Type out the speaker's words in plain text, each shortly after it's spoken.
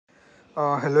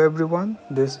Hello everyone,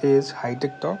 this is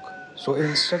Hitechtalk. So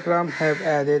Instagram have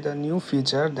added a new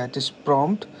feature that is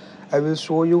prompt. I will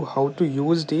show you how to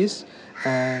use this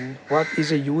and what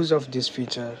is the use of this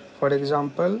feature. For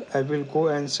example, I will go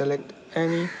and select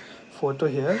any photo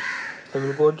here. I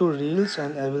will go to Reels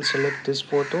and I will select this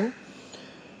photo.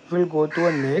 We'll go to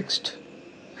a next,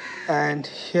 and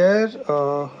here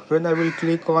when I will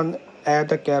click on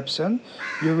add a caption,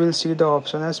 you will see the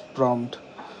option as prompt.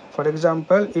 For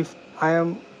example, if I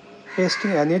am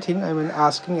pasting anything, I mean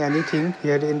asking anything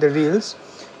here in the reels,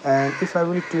 and if I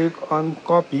will click on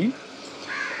copy,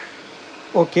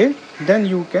 okay, then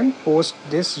you can post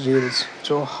this reels.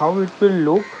 So how it will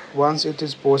look once it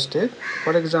is posted?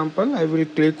 For example, I will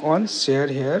click on share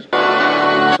here.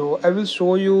 So I will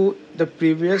show you the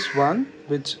previous one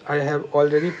which I have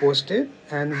already posted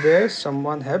and where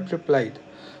someone have replied.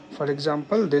 For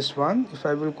example, this one, if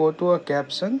I will go to a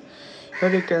caption, here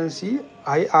you can see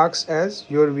I asked as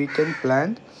your weekend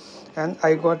planned and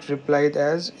I got replied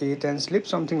as eat and sleep,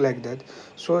 something like that.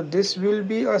 So this will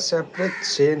be a separate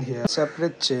chain here,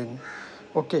 separate chain.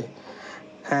 Okay,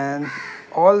 and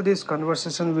all this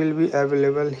conversation will be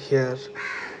available here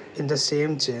in the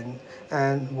same chain.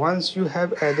 And once you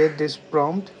have added this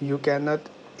prompt, you cannot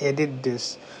edit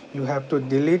this. You have to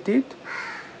delete it,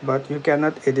 but you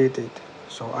cannot edit it.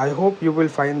 So I hope you will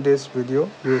find this video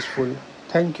useful.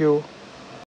 Thank you.